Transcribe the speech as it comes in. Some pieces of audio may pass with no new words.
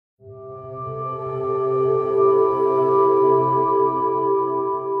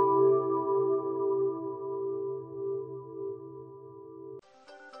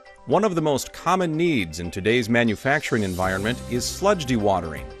One of the most common needs in today's manufacturing environment is sludge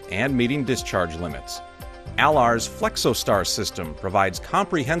dewatering and meeting discharge limits. Alar's FlexoStar system provides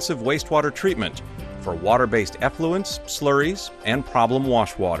comprehensive wastewater treatment for water-based effluents, slurries, and problem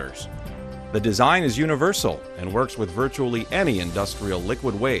wash waters. The design is universal and works with virtually any industrial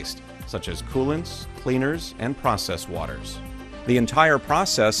liquid waste, such as coolants, cleaners, and process waters. The entire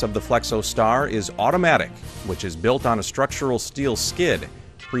process of the FlexoStar is automatic, which is built on a structural steel skid,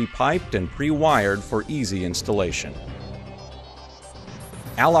 pre-piped and pre-wired for easy installation.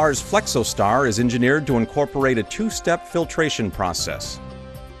 Alar's FlexoStar is engineered to incorporate a two-step filtration process: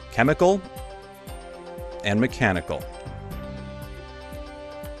 chemical and mechanical.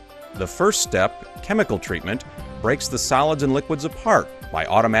 The first step, chemical treatment, breaks the solids and liquids apart by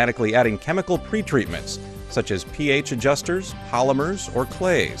automatically adding chemical pretreatments such as pH adjusters, polymers, or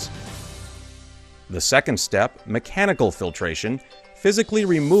clays. The second step, mechanical filtration, physically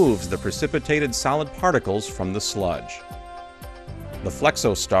removes the precipitated solid particles from the sludge. The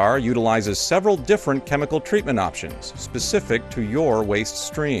FlexoStar utilizes several different chemical treatment options specific to your waste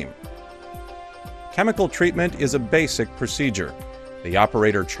stream. Chemical treatment is a basic procedure. The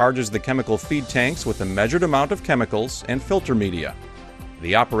operator charges the chemical feed tanks with a measured amount of chemicals and filter media.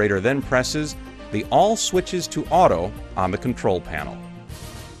 The operator then presses the All Switches to Auto on the control panel.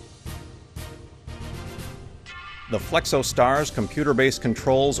 The FlexoStar's computer-based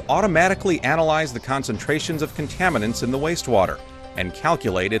controls automatically analyze the concentrations of contaminants in the wastewater and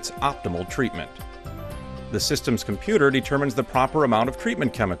calculate its optimal treatment. The system's computer determines the proper amount of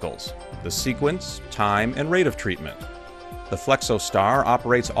treatment chemicals, the sequence, time, and rate of treatment. The FlexoStar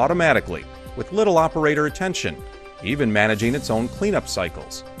operates automatically with little operator attention, even managing its own cleanup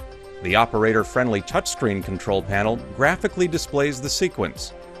cycles. The operator-friendly touchscreen control panel graphically displays the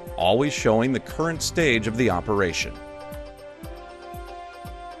sequence, always showing the current stage of the operation.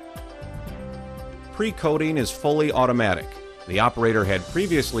 Precoding is fully automatic. The operator had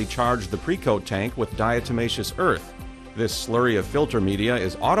previously charged the precoat tank with diatomaceous earth. This slurry of filter media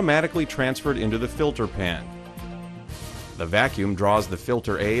is automatically transferred into the filter pan. The vacuum draws the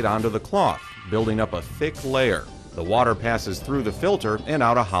filter aid onto the cloth, building up a thick layer. The water passes through the filter and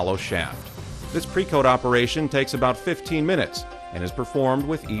out a hollow shaft. This precoat operation takes about 15 minutes and is performed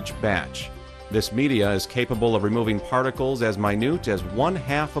with each batch. This media is capable of removing particles as minute as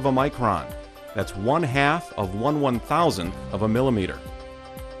 1/2 of a micron. That's 1/2 of 1/1000th of a millimeter.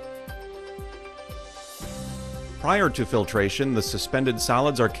 Prior to filtration, the suspended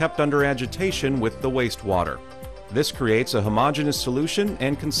solids are kept under agitation with the wastewater. This creates a homogeneous solution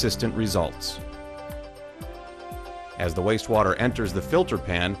and consistent results. As the wastewater enters the filter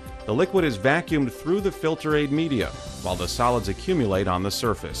pan, the liquid is vacuumed through the filter aid media, while the solids accumulate on the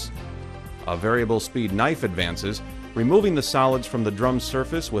surface. A variable speed knife advances, removing the solids from the drum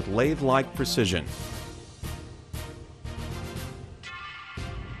surface with lathe-like precision.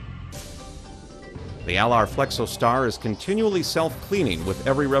 The Alar FlexoStar is continually self-cleaning with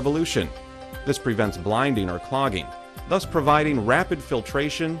every revolution. This prevents blinding or clogging, thus providing rapid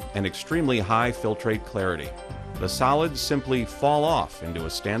filtration and extremely high filtrate clarity. The solids simply fall off into a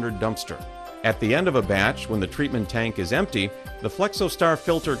standard dumpster. At the end of a batch, when the treatment tank is empty, the FlexoStar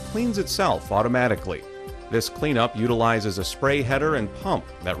filter cleans itself automatically. This cleanup utilizes a spray header and pump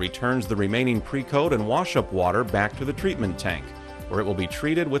that returns the remaining precoat and wash-up water back to the treatment tank, where it will be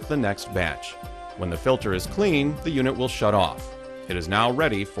treated with the next batch. When the filter is clean, the unit will shut off. It is now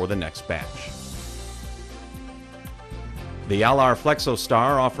ready for the next batch. The Alar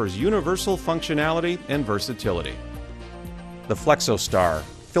FlexoStar offers universal functionality and versatility. The FlexoStar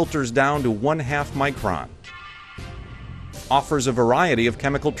filters down to 1/2 micron, offers a variety of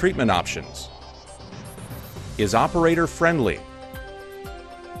chemical treatment options, is operator friendly,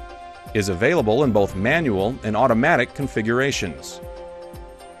 is available in both manual and automatic configurations,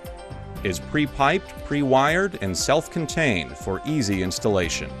 is pre-piped, pre-wired, and self-contained for easy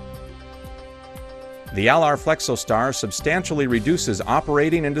installation. The Alar FlexoStar substantially reduces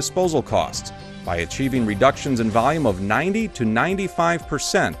operating and disposal costs by achieving reductions in volume of 90 to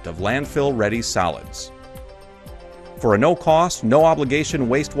 95% of landfill-ready solids. For a no-cost, no-obligation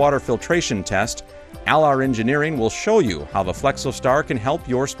wastewater filtration test, Alar Engineering will show you how the FlexoStar can help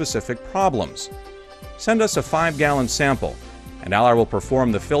your specific problems. Send us a 5-gallon sample, and Alar will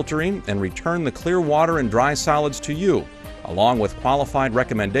perform the filtering and return the clear water and dry solids to you, along with qualified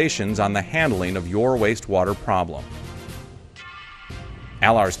recommendations on the handling of your wastewater problem.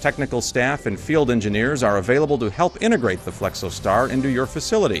 Alar's technical staff and field engineers are available to help integrate the FlexoStar into your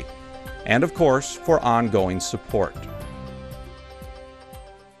facility, and of course, for ongoing support.